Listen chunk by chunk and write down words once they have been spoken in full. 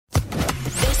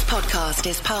podcast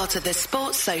is part of the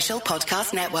Sports Social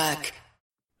Podcast Network.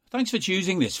 Thanks for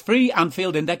choosing this free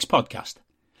Anfield Index podcast.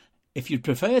 If you'd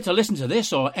prefer to listen to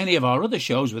this or any of our other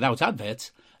shows without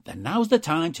adverts, then now's the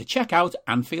time to check out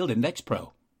Anfield Index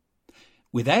Pro.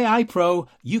 With AI Pro,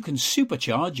 you can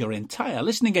supercharge your entire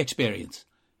listening experience.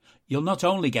 You'll not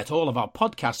only get all of our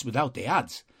podcasts without the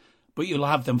ads, but you'll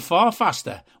have them far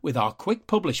faster with our quick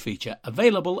publish feature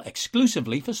available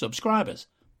exclusively for subscribers.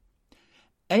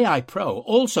 AI Pro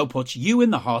also puts you in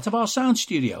the heart of our sound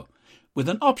studio, with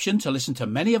an option to listen to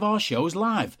many of our shows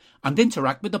live and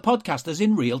interact with the podcasters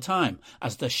in real time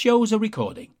as the shows are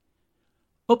recording.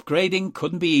 Upgrading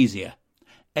couldn't be easier.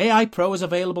 AI Pro is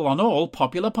available on all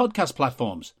popular podcast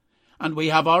platforms, and we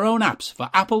have our own apps for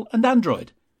Apple and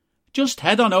Android. Just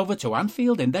head on over to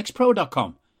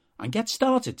AnfieldIndexPro.com and get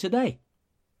started today.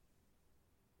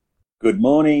 Good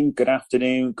morning, good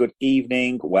afternoon, good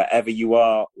evening, wherever you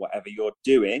are, whatever you're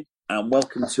doing, and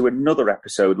welcome to another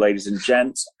episode, ladies and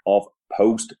gents, of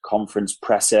Post-Conference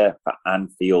Presser for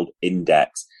Anfield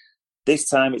Index. This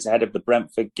time it's ahead of the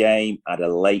Brentford game at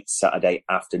a late Saturday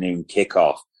afternoon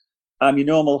kickoff. I'm your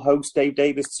normal host, Dave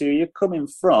Davis, to you, coming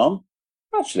from,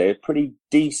 actually, a pretty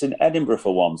decent Edinburgh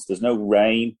for once. There's no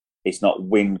rain, it's not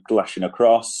wind lashing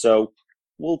across, so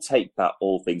we'll take that,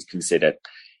 all things considered.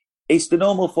 It's the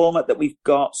normal format that we've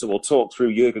got, so we'll talk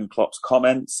through Jurgen Klopp's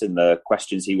comments and the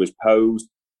questions he was posed.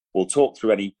 We'll talk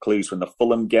through any clues from the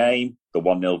Fulham game, the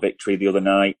 1-0 victory the other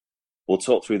night. We'll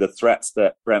talk through the threats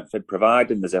that Brentford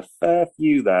provide, and there's a fair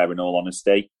few there, in all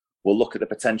honesty. We'll look at the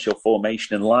potential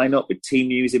formation and lineup with team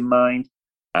news in mind,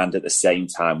 and at the same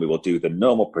time, we will do the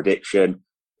normal prediction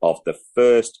of the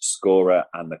first scorer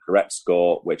and the correct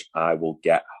score, which I will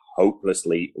get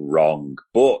hopelessly wrong.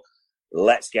 But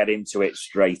let's get into it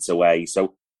straight away.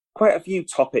 So quite a few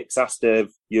topics asked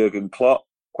of Jurgen Klopp,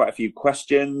 quite a few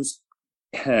questions.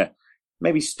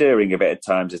 Maybe stirring a bit at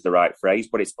times is the right phrase,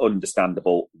 but it's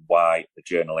understandable why the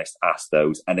journalist asked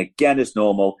those. And again, as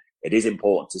normal, it is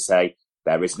important to say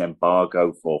there is an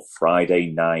embargo for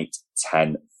Friday night,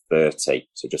 10:30.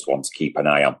 So just want to keep an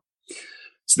eye on.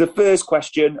 So the first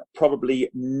question, probably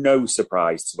no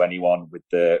surprise to anyone with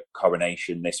the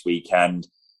coronation this weekend.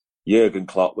 Jurgen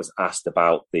Klopp was asked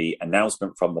about the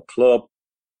announcement from the club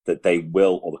that they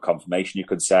will, or the confirmation you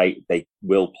could say, they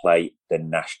will play the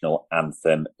national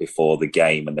anthem before the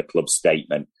game, and the club's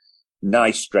statement.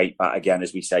 Nice straight bat again,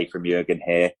 as we say from Jurgen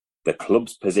here. The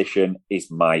club's position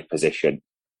is my position.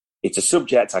 It's a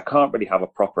subject I can't really have a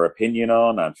proper opinion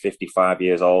on. I'm 55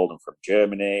 years old and from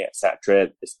Germany, etc.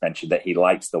 It's mentioned that he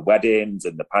likes the weddings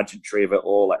and the pageantry of it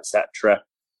all, etc.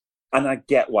 And I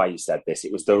get why he said this.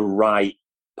 It was the right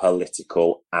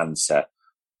political answer.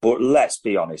 But let's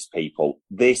be honest, people,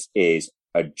 this is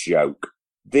a joke.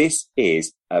 This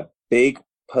is a big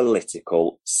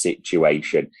political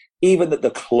situation, even that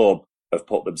the club have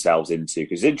put themselves into.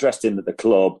 Because it's interesting that the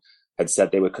club had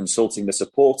said they were consulting the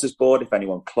supporters board. If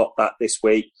anyone clocked that this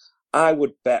week, I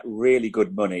would bet really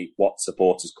good money what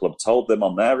supporters club told them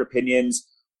on their opinions.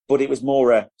 But it was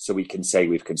more so we can say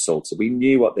we've consulted. We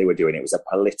knew what they were doing. It was a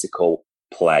political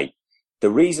play. The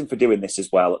reason for doing this as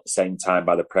well at the same time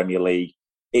by the Premier League,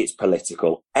 it's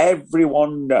political.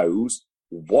 Everyone knows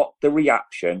what the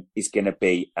reaction is going to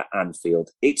be at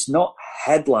Anfield. It's not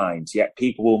headlines, yet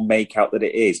people will make out that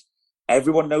it is.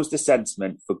 Everyone knows the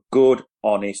sentiment for good,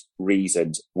 honest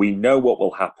reasons. We know what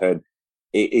will happen.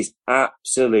 It is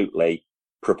absolutely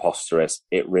preposterous.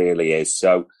 It really is.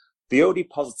 So the only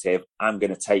positive I'm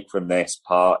going to take from this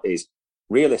part is,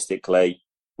 realistically,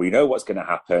 we know what's going to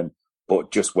happen, but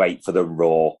just wait for the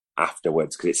raw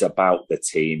afterwards, because it's about the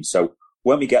team. So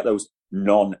when we get those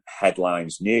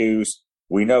non-headlines news,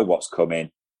 we know what's coming.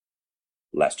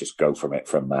 Let's just go from it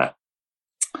from there.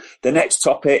 The next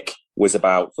topic was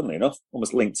about, funnily enough,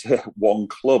 almost linked to one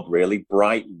club, really,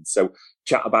 Brighton. So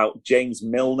chat about James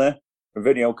Milner from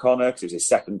Vinny O'Connor, because it was his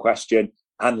second question,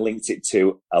 and linked it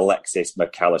to Alexis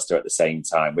McAllister at the same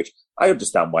time, which I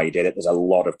understand why he did it. There's a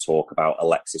lot of talk about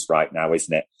Alexis right now,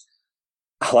 isn't it?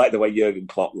 I like the way Jurgen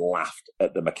Klopp laughed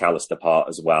at the McAllister part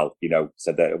as well. You know,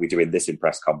 said that, are we doing this in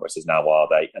press conferences now, are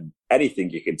they? And anything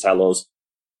you can tell us?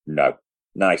 No.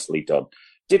 Nicely done.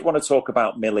 Did want to talk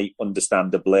about Millie,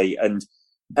 understandably. And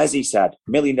as he said,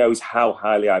 Millie knows how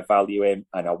highly I value him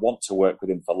and I want to work with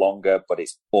him for longer, but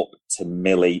it's up to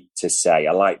Millie to say.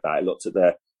 I like that. I looked at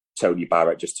the Tony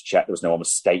Barrett just to check there was no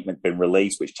almost statement been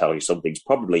released, which tells you something's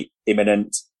probably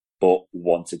imminent, but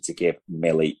wanted to give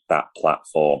Millie that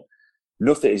platform.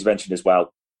 Nothing is mentioned as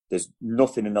well. There's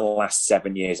nothing in the last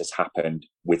 7 years has happened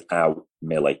without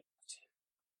Millie,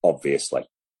 obviously.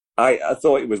 I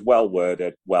thought it was well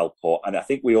worded, well put, and I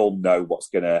think we all know what's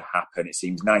going to happen. It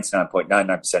seems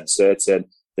 99.99% certain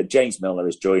that James Milner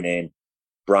is joining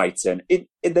Brighton. In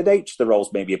the nature of the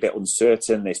role's maybe a bit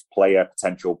uncertain, this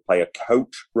potential player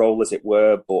coach role, as it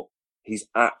were, but he's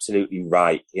absolutely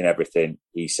right in everything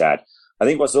he said. I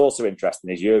think what's also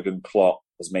interesting is Jurgen Klopp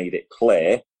has made it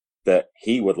clear that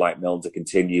he would like Milner to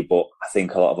continue, but I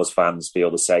think a lot of us fans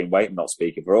feel the same way. I'm not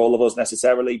speaking for all of us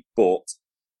necessarily, but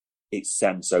it's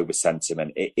sense over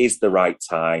sentiment. It is the right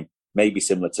time, maybe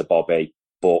similar to Bobby,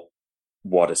 but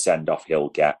what a send-off he'll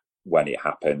get when it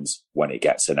happens, when it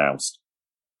gets announced.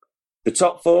 The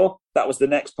top four, that was the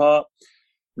next part.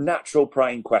 Natural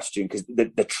prying question, because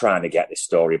they're trying to get this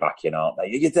story back in, aren't they? Are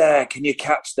you there? Can you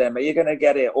catch them? Are you going to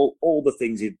get it? All the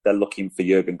things they're looking for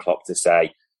Jurgen Klopp to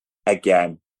say.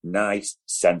 Again, nice,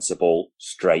 sensible,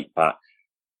 straight back.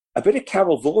 A bit of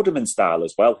Carol Vorderman style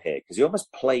as well here, because he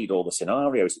almost played all the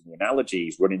scenarios and the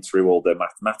analogies, running through all the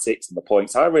mathematics and the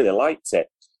points. I really liked it,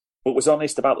 but was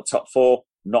honest about the top four.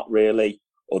 Not really.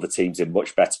 Other teams in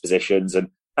much better positions.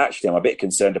 And actually, I'm a bit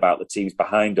concerned about the teams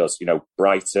behind us.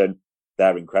 Brighton,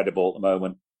 they're incredible at the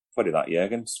moment. Funny that,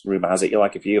 Jurgen. Rumour has it you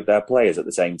like a few of their players at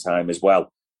the same time as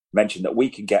well. Mentioned that we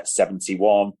can get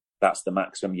 71. That's the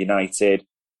maximum. United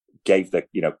gave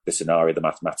the scenario, the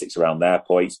mathematics around their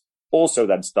points. Also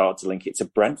then started to link it to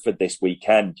Brentford this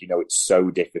weekend. It's so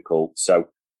difficult. So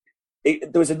there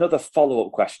was another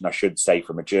follow-up question, I should say,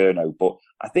 from a journo, but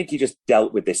I think he just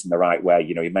dealt with this in the right way.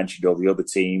 He mentioned all the other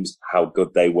teams, how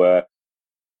good they were.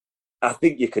 I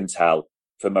think you can tell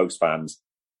for most fans,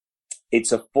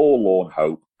 it's a forlorn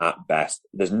hope at best.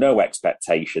 There's no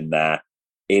expectation there.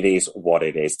 It is what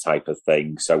it is type of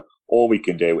thing. So all we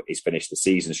can do is finish the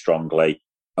season strongly,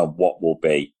 and what will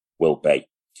be, will be.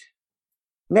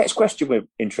 Next question we're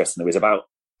interested in was about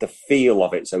the feel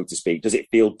of it, so to speak. Does it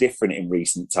feel different in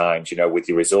recent times, with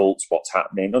your results, what's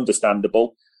happening?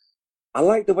 Understandable. I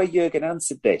like the way Jurgen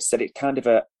answered this, said it kind of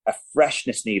a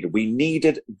freshness needed. We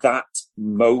needed that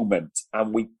moment,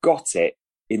 and we got it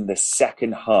in the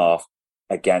second half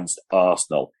against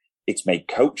Arsenal. It's made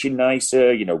coaching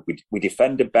nicer. We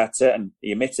defended better, and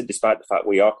he admitted, despite the fact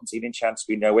we are conceding chances,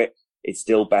 we know it, it's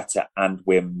still better, and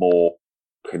we're more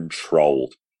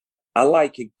controlled. I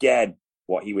like, again,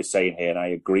 what he was saying here, and I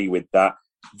agree with that.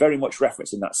 Very much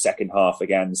referencing that second half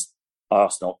against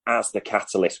Arsenal as the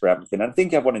catalyst for everything. And I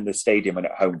think everyone in the stadium and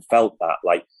at home felt that.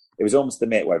 Like, it was almost the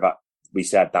minute where we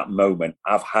said that moment,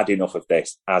 I've had enough of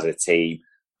this as a team,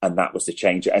 and that was the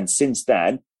change. And since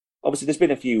then, obviously, there's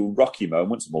been a few rocky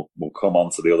moments, and we'll come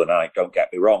on to the other night, don't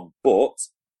get me wrong, but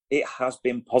it has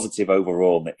been positive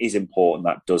overall, and it is important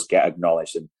that does get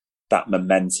acknowledged, and that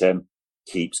momentum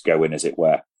keeps going, as it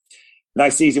were.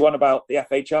 Nice, easy one about the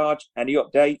FA charge. Any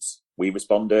updates? We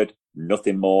responded,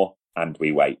 nothing more, and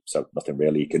we wait. So nothing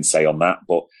really you can say on that,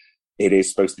 but it is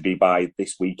supposed to be by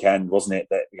this weekend, wasn't it,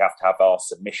 that we have to have our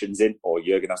submissions in, or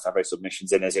Jurgen has to have our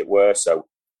submissions in, as it were. So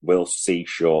we'll see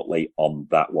shortly on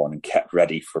that one, and kept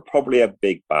ready for probably a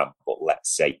big bang, but let's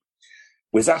see.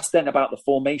 Was asked then about the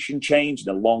formation change,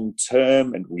 the long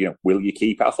term, and will you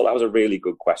keep it? I thought that was a really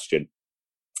good question.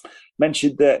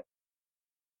 Mentioned that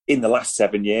in the last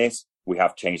 7 years, we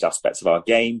have changed aspects of our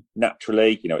game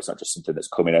naturally. It's not just something that's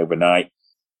coming overnight.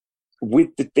 With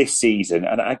this season,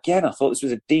 and again, I thought this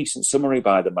was a decent summary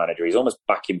by the manager. He's almost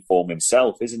back in form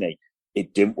himself, isn't he?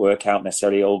 It didn't work out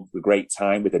necessarily all the great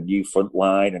time with a new front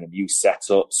line and a new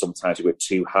setup. Sometimes we were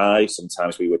too high,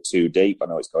 sometimes we were too deep. I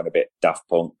know it's going a bit Daft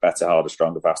Punk, better, harder,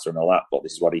 stronger, faster and all that, but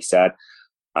this is what he said.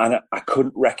 And I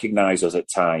couldn't recognise us at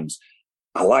times.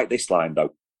 I like this line,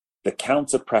 though. The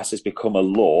counter press has become a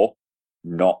law,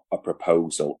 not a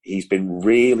proposal. He's been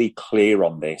really clear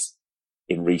on this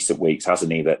in recent weeks,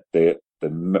 hasn't he? That the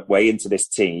way into this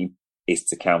team is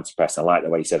to counter press. I like the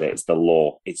way he said it. It's the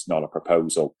law. It's not a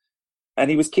proposal. And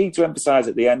he was keen to emphasise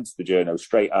at the end of the journal,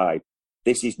 straight-eyed,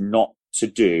 this is not to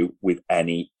do with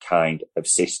any kind of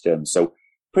system. So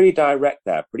pretty direct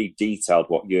there, pretty detailed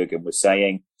what Jurgen was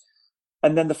saying.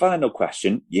 And then the final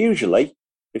question, usually,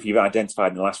 if you've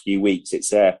identified in the last few weeks,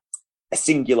 it's a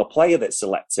singular player that's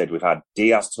selected. We've had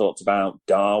Diaz talked about,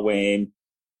 Darwin,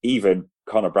 even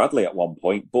Connor Bradley at one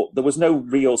point, but there was no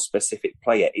real specific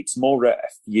player. It's more a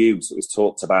few. So it was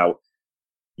talked about,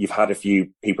 you've had a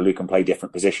few people who can play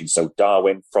different positions. So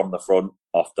Darwin from the front,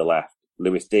 off the left.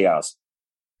 Luis Diaz,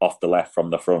 off the left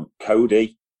from the front.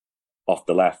 Cody, off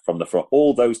the left from the front.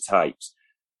 All those types.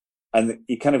 And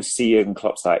you kind of see Jurgen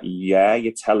Klopp's like, yeah,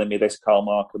 you're telling me this, Karl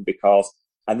Markham, because...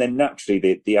 And then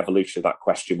naturally, the evolution of that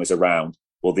question was around,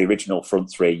 well, the original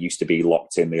front three used to be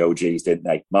locked in, the OGs, didn't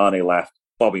they? Mane left,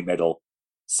 Bobby middle,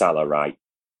 Salah right.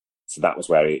 So that was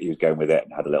where he was going with it,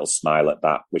 and had a little smile at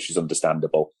that, which is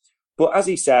understandable. But as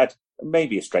he said,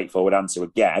 maybe a straightforward answer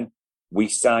again, we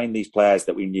signed these players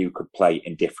that we knew could play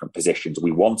in different positions.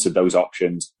 We wanted those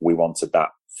options. We wanted that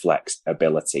flex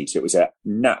ability. So it was a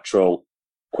natural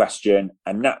question,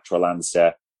 a natural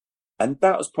answer. And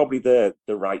that was probably the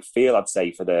right feel, I'd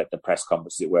say, for the press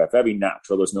conference, as it were. Very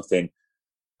natural. There was nothing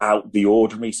out the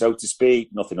ordinary, so to speak,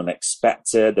 nothing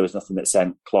unexpected. There was nothing that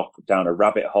sent Klopp down a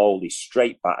rabbit hole. He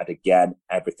straight batted again,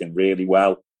 everything really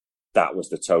well. That was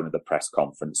the tone of the press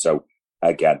conference. So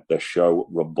again, the show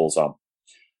rumbles on.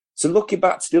 So looking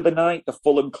back to the other night, the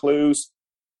Fulham clues,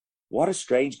 what a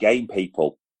strange game,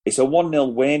 people. It's a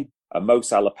 1-0 win, a Mo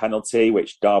Salah penalty,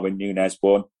 which Darwin Núñez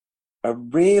won. A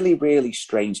really, really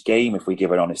strange game, if we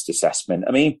give an honest assessment.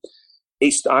 I mean,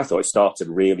 I thought it started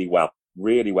really well.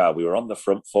 Really well. We were on the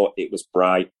front foot. It was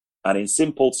bright. And in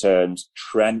simple terms,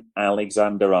 Trent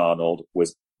Alexander-Arnold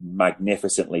was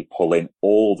magnificently pulling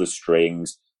all the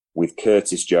strings with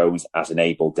Curtis Jones as an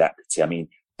able deputy. I mean,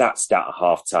 that stat at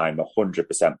half-time,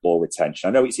 100% ball retention.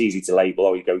 I know it's easy to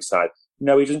label, he goes side.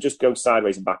 No, he doesn't just go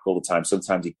sideways and back all the time.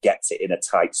 Sometimes he gets it in a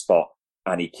tight spot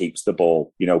and he keeps the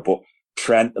ball, but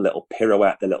Trent, the little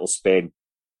pirouette, the little spin,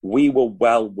 we were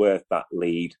well worth that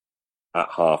lead at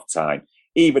half-time.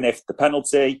 Even if the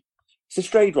penalty, it's a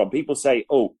strange one. People say,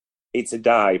 oh, it's a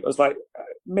dive. I was like,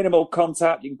 minimal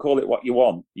contact, you can call it what you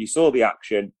want. You saw the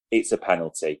action, it's a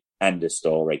penalty. End of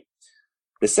story.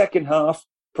 The second half,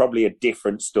 probably a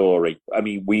different story. I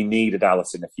mean, we needed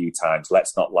Alisson a few times.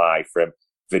 Let's not lie, from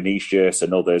Vinicius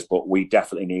and others, but we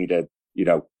definitely needed,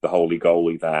 the holy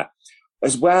goalie there.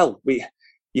 As well,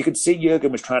 you could see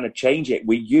Jurgen was trying to change it.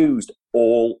 We used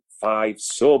all 5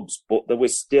 subs, but there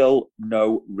was still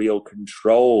no real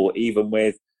control, even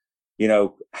with,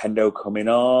 Hendo coming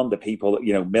on, the people,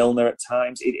 Milner at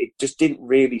times. It just didn't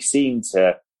really seem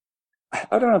to, I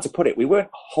don't know how to put it. We weren't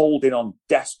holding on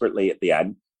desperately at the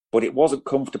end, but it wasn't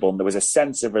comfortable. And there was a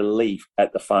sense of relief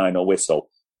at the final whistle.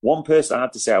 One person I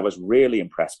had to say I was really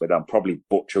impressed with, I'm probably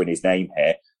butchering his name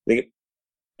here, I think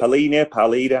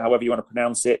Palida, however you want to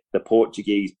pronounce it, the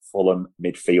Portuguese Fulham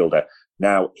midfielder.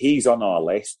 Now, he's on our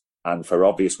list, and for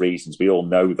obvious reasons, we all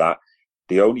know that.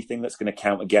 The only thing that's going to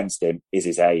count against him is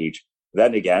his age.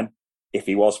 Then again, if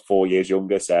he was 4 years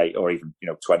younger, say, or even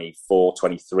 24,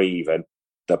 23 even,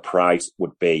 the price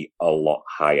would be a lot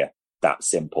higher. That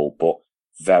simple, but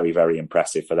very, very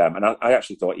impressive for them. And I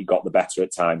actually thought he got the better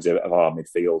at times of our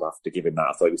midfield after giving that.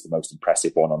 I thought he was the most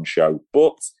impressive one on show.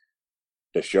 But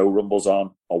the show rumbles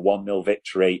on, a 1-0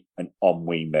 victory, and on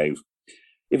we move.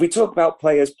 If we talk about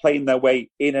players playing their way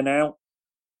in and out,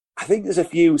 I think there's a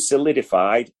few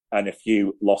solidified and a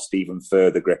few lost even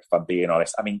further grip, if I'm being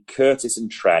honest. I mean, Curtis and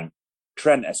Trent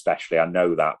especially, I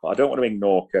know that, but I don't want to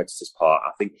ignore Curtis's part.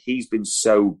 I think he's been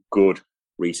so good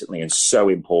recently and so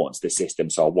important to the system,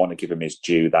 so I want to give him his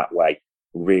due that way.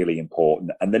 Really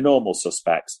important. And the normal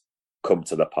suspects come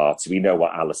to the party. We know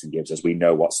what Alisson gives us. We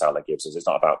know what Salah gives us. It's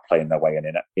not about playing their way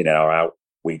in or out.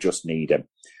 We just need him.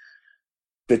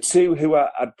 The two who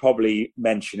I'd probably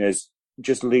mention as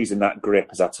just losing that grip,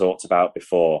 as I talked about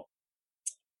before,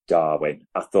 Darwin.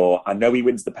 I know he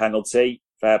wins the penalty,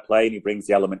 fair play, and he brings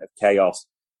the element of chaos.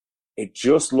 It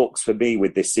just looks for me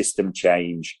with this system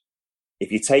change,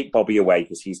 if you take Bobby away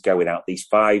because he's going out, these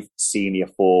 5 senior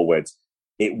forwards,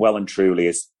 it well and truly,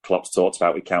 as Klopp's talked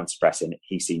about with counter-pressing,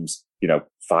 he seems,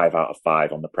 5 out of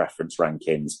 5 on the preference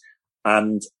rankings.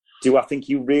 And do I think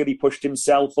he really pushed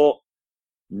himself up?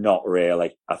 Not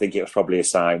really. I think it was probably a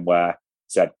sign where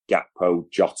said Gakpo,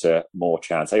 Jota, more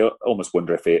chance. I almost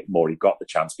wonder if he got the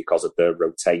chance because of the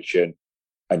rotation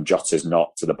and Jota's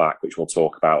not to the back, which we'll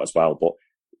talk about as well. But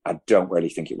I don't really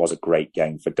think it was a great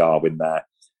game for Darwin there.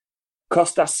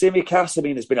 Kostas Tsimikas, I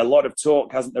mean, there's been a lot of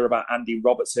talk, hasn't there, about Andy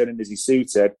Robertson and is he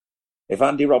suited? If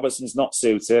Andy Robertson's not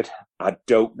suited, I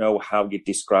don't know how you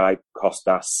describe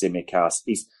Kostas Tsimikas.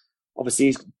 He's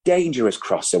a dangerous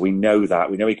crosser. We know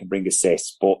that. We know he can bring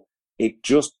assists, but it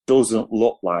just doesn't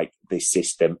look like this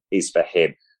system is for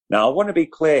him. Now, I want to be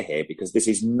clear here because this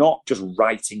is not just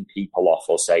writing people off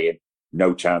or saying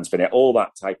no chance for it, all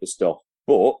that type of stuff.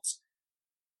 But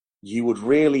you would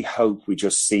really hope we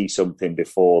just see something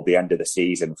before the end of the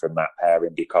season from that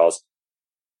pairing because,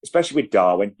 especially with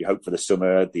Darwin, you hope for the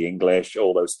summer, the English,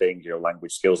 all those things,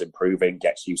 language skills improving,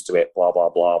 gets used to it, blah, blah,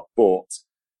 blah. But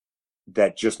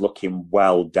they're just looking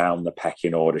well down the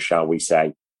pecking order, shall we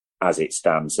say, as it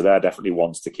stands. So they're definitely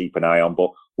ones to keep an eye on.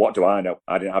 But what do I know?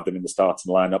 I didn't have them in the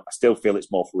starting lineup. I still feel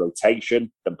it's more for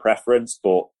rotation than preference,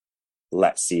 but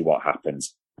let's see what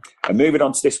happens. And moving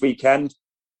on to this weekend,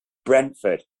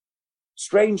 Brentford.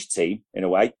 Strange team, in a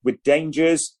way, with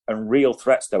dangers and real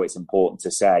threats, though, it's important to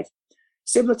say.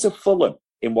 Similar to Fulham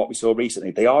in what we saw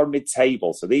recently, they are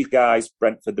mid-table. So these guys,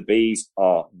 Brentford, the Bees,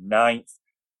 are ninth,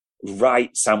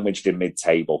 right sandwiched in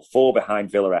mid-table. 4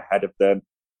 behind Villa ahead of them,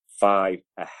 5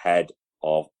 ahead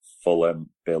of Fulham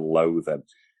below them.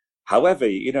 However,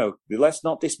 let's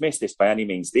not dismiss this by any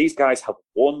means. These guys have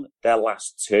won their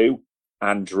last 2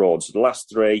 and drawn. So the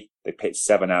last 3, they picked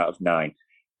 7 out of 9.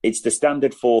 It's the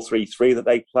standard 4-3-3 that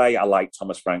they play. I like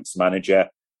Thomas Frank's manager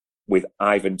with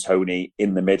Ivan Toney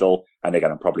in the middle. And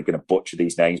again, I'm probably going to butcher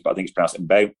these names, but I think it's pronounced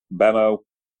Mbemo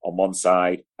on one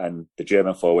side and the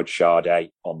German forward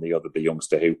Sade on the other, the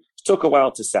youngster who took a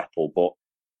while to settle. But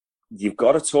you've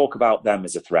got to talk about them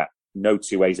as a threat. No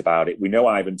two ways about it. We know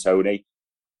Ivan Toney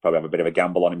probably have a bit of a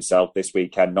gamble on himself this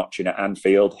weekend, notching at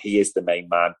Anfield. He is the main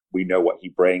man. We know what he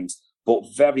brings, but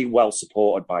very well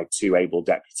supported by 2 able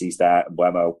deputies there,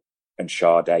 Mbemo and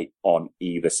Sade on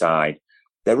either side.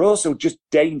 They're also just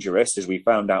dangerous, as we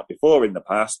found out before in the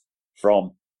past,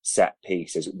 from set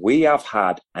pieces. We have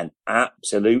had an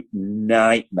absolute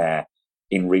nightmare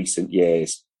in recent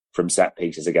years from set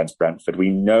pieces against Brentford. We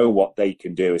know what they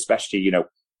can do, especially,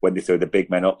 when they throw the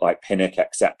big men up like Pinnock,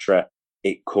 etc.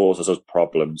 It causes us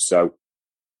problems. So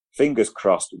fingers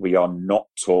crossed we are not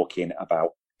talking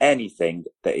about anything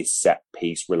that is set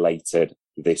piece related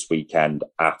this weekend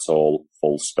at all,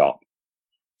 full stop.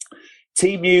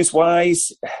 Team news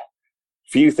wise, a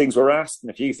few things were asked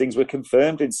and a few things were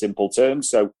confirmed in simple terms.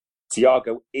 So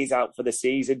Thiago is out for the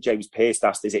season. James Pearce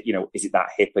asked, is it that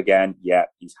hip again? Yeah,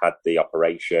 he's had the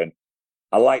operation.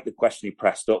 I like the question he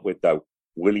pressed up with though.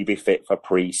 Will he be fit for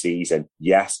pre-season?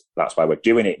 Yes, that's why we're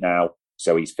doing it now.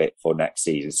 So he's fit for next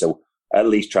season. So at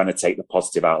least trying to take the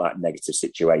positive out of that negative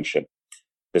situation.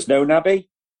 There's no Naby.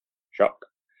 Shock.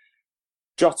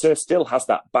 Jota still has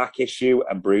that back issue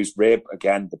and bruised rib.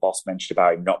 Again, the boss mentioned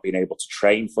about him not being able to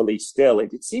train fully still. It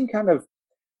did seem kind of,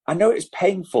 I know it was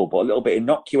painful, but a little bit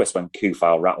innocuous when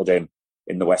Kufal rattled him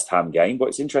in the West Ham game. But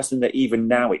it's interesting that even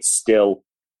now it's still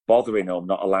bothering him,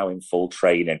 not allowing full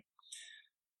training.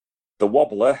 The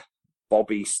wobbler,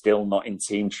 Bobby's still not in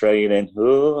team training.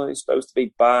 Oh, he's supposed to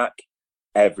be back.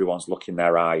 Everyone's looking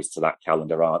their eyes to that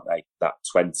calendar, aren't they? That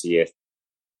 20th.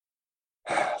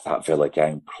 That Villa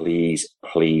game, please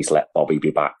let Bobby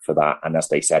be back for that. And as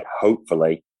they said,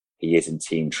 hopefully he is in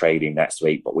team training next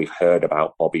week. But we've heard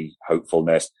about Bobby's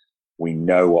hopefulness. We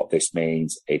know what this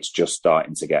means. It's just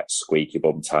starting to get squeaky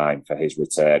bum time for his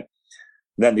return. And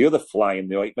then the other fly in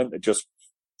the ointment that just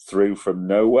through from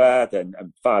nowhere, and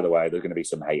by the way, there's going to be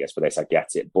some haters for this, I get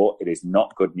it, but it is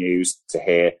not good news to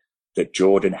hear that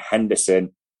Jordan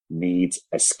Henderson needs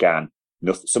a scan.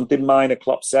 Something minor,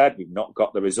 Klopp said, we've not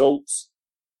got the results.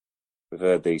 We've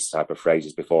heard these type of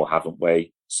phrases before, haven't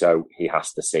we? So he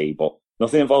has to see, but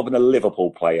nothing involving a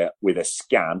Liverpool player with a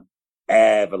scan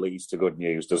ever leads to good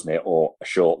news, doesn't it? Or a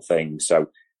short thing. So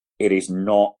it is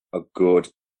not a good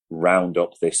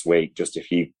roundup this week, just a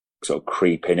few sort of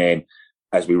creeping in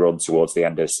as we run towards the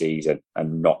end of the season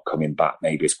and not coming back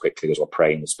maybe as quickly as we're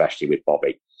praying, especially with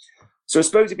Bobby. So I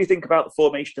suppose if you think about the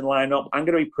formation and lineup, I'm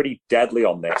going to be pretty deadly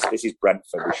on this. This is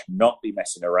Brentford. We should not be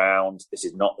messing around. This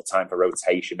is not the time for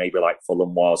rotation, maybe like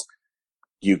Fulham was.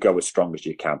 You go as strong as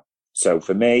you can. So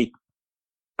for me,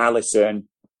 Alisson,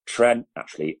 Trent,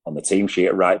 actually on the team sheet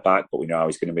at right back, but we know how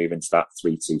he's going to move into that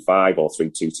 3-2-5 or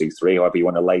 3-2-2-3, however you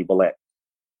want to label it.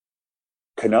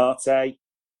 Konate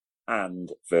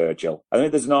and Virgil. I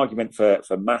think there's an argument for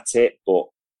Matip, but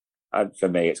for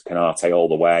me, it's Konate all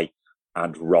the way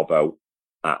and Robbo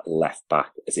at left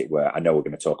back, as it were. I know we're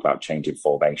going to talk about changing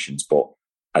formations, but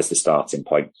as the starting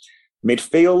point.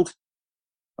 Midfield,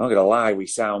 I'm not going to lie, we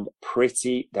sound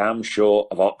pretty damn short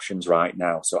of options right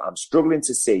now. So I'm struggling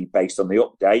to see, based on the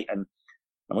update, and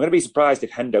I'm going to be surprised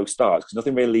if Hendo starts, because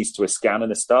nothing really leads to a scan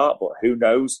and a start, but who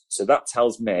knows? So that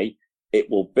tells me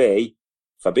it will be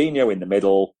Fabinho in the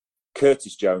middle,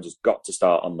 Curtis Jones has got to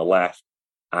start on the left,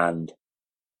 and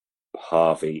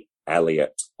Harvey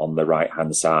Elliott on the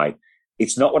right-hand side.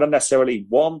 It's not what I necessarily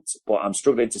want, but I'm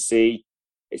struggling to see.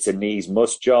 It's a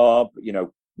knees-must job. You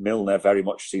know, Milner very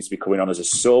much seems to be coming on as a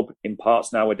sub in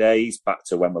parts nowadays, back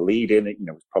to when we're leading. You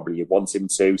know, probably you want him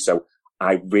to. So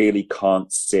I really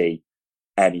can't see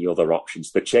any other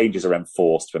options. The changes are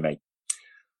enforced for me.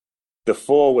 The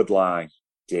forward line,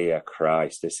 dear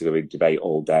Christ, this is going to be debate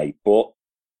all day, but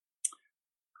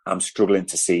I'm struggling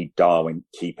to see Darwin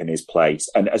keeping his place.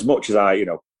 And as much as I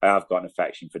have got an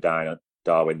affection for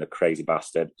Darwin, the crazy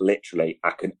bastard, literally, I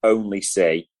can only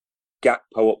see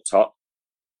Gakpo up top,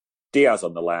 Diaz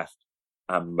on the left,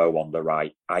 and Mo on the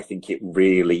right. I think it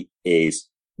really is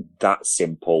that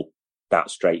simple, that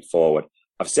straightforward.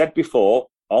 I've said before,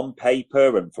 on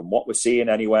paper, and from what we're seeing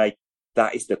anyway,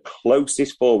 that is the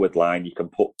closest forward line you can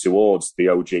put towards the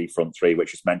OG front three,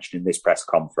 which was mentioned in this press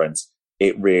conference.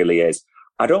 It really is.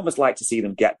 I'd almost like to see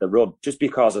them get the run, just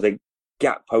because I think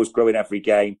Gakpo's growing every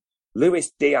game.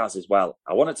 Luis Diaz as well.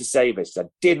 I wanted to say this. I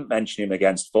didn't mention him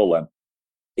against Fulham.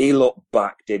 He looked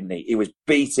back, didn't he? He was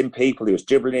beating people. He was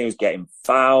dribbling. He was getting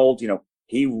fouled.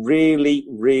 He really,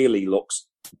 really looks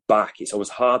back. It's always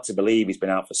hard to believe he's been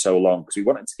out for so long, because we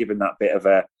wanted to give him that bit of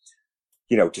a,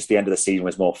 just the end of the season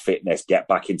was more fitness, get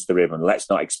back into the rhythm. Let's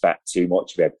not expect too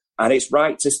much of him. And it's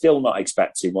right to still not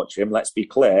expect too much of him. Let's be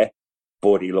clear.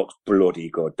 But he looks bloody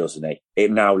good, doesn't he?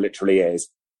 It now literally is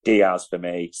Diaz for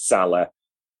me, Salah,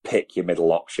 pick your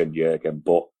middle option, Jurgen.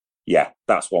 But yeah,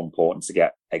 that's one important to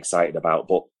get excited about.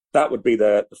 But that would be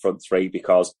the front three,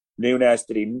 because Núñez,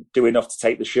 did he do enough to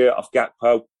take the shirt off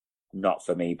Gakpo? Not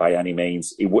for me by any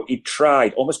means. He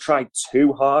almost tried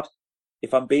too hard,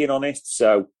 if I'm being honest.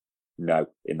 So no,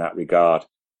 in that regard.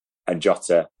 And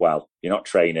Jota, well, you're not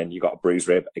training. You got a bruised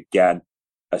rib. Again,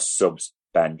 a subs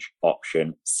bench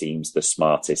option seems the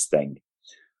smartest thing.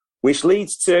 Which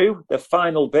leads to the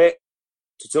final bit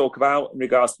to talk about in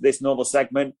regards to this normal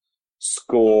segment,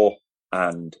 score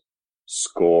and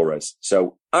scorers.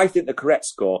 So I think the correct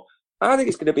score, I think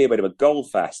it's going to be a bit of a goal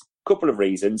fest. Couple of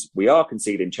reasons. We are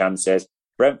conceding chances.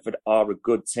 Brentford are a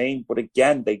good team, but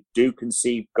again, they do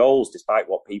concede goals, despite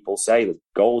what people say. There's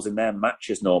goals in their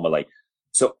matches normally.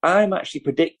 So I'm actually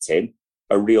predicting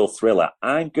a real thriller.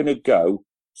 I'm going to go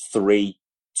 3-2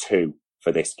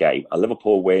 for this game. A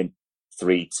Liverpool win,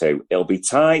 3-2. It'll be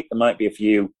tight. There might be a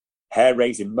few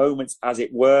hair-raising moments, as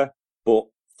it were, but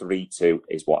 3-2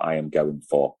 is what I am going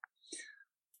for.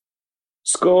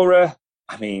 Scorer,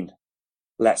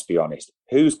 let's be honest.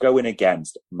 Who's going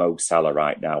against Mo Salah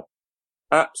right now?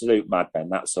 Absolute madman,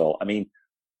 that's all.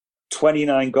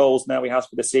 29 goals now he has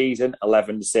for the season,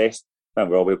 11 assists.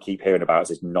 Remember, all we'll keep hearing about is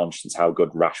this nonsense, how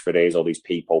good Rashford is, all these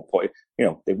people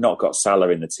they've not got Salah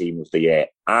in the team of the year.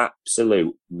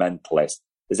 Absolute mentalist.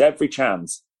 There's every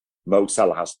chance Mo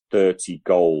Salah has 30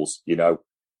 goals,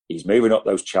 He's moving up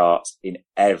those charts in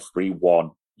every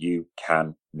one you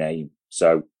can name.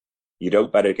 So you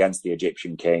don't bet against the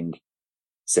Egyptian king.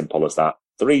 Simple as that.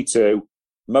 3-2,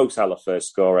 Mo Salah first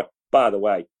scorer. By the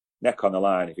way, neck on the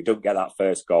line, if he don't get that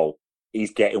first goal,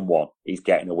 he's getting one. He's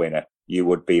getting a winner. You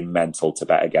would be mental to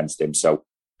bet against him. So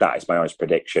that is my honest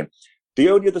prediction. The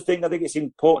only other thing I think it's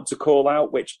important to call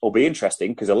out, which will be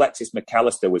interesting, because Alexis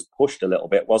McAllister was pushed a little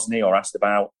bit, wasn't he, or asked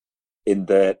about in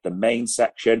the main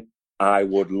section. I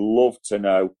would love to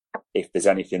know if there's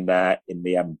anything there in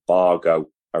the embargo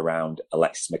around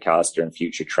Alexis McAllister and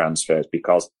future transfers,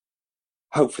 because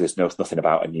hopefully there's nothing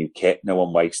about a new kit. No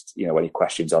one wastes, any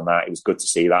questions on that. It was good to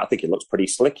see that. I think it looks pretty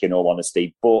slick, in all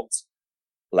honesty, but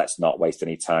let's not waste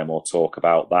any time or talk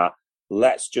about that.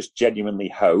 Let's just genuinely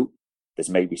hope there's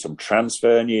maybe some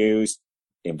transfer news,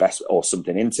 investment or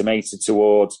something intimated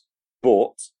towards,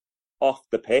 but off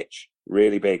the pitch,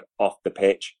 really big off the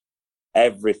pitch,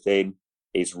 everything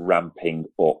is ramping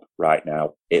up right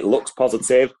now. It looks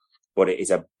positive, but it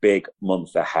is a big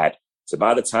month ahead. So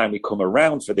by the time we come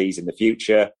around for these in the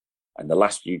future and the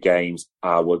last few games,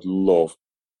 I would love,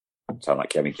 sound like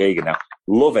Kevin Keegan now,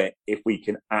 love it if we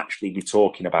can actually be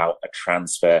talking about a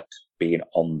transfer being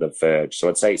on the verge. So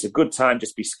I'd say it's a good time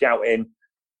just to be scouting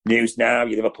news now.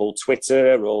 Your Liverpool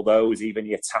Twitter, all those, even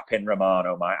your tap-in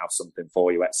Romano might have something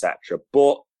for you, etc.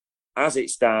 But as it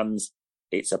stands,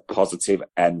 it's a positive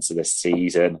end to the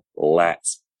season.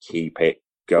 Let's keep it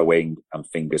going, and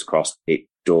fingers crossed it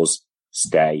does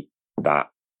stay that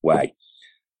way.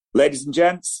 Ladies and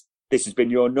gents, this has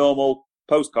been your normal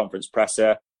post-conference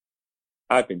presser.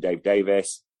 I've been Dave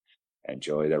Davis.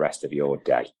 Enjoy the rest of your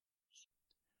day.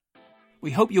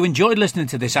 We hope you enjoyed listening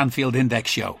to this Anfield Index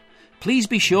show. Please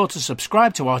be sure to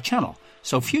subscribe to our channel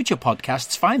so future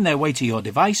podcasts find their way to your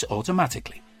device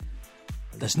automatically.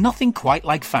 There's nothing quite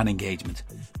like fan engagement,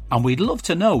 and we'd love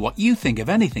to know what you think of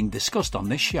anything discussed on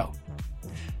this show.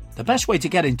 The best way to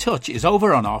get in touch is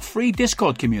over on our free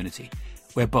Discord community,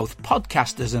 where both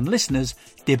podcasters and listeners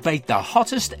debate the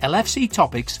hottest LFC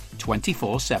topics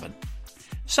 24/7.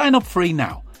 Sign up free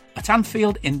now at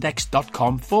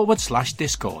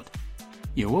AnfieldIndex.com/Discord.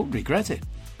 You won't regret it.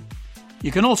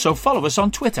 You can also follow us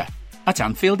on Twitter at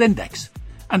Anfield Index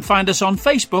and find us on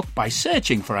Facebook by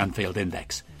searching for Anfield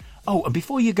Index. Oh, and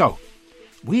before you go,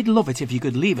 we'd love it if you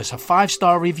could leave us a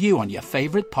 5-star review on your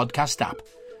favourite podcast app.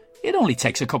 It only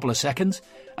takes a couple of seconds,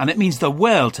 and it means the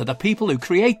world to the people who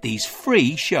create these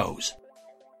free shows.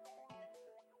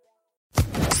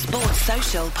 Sports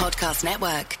Social Podcast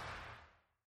Network.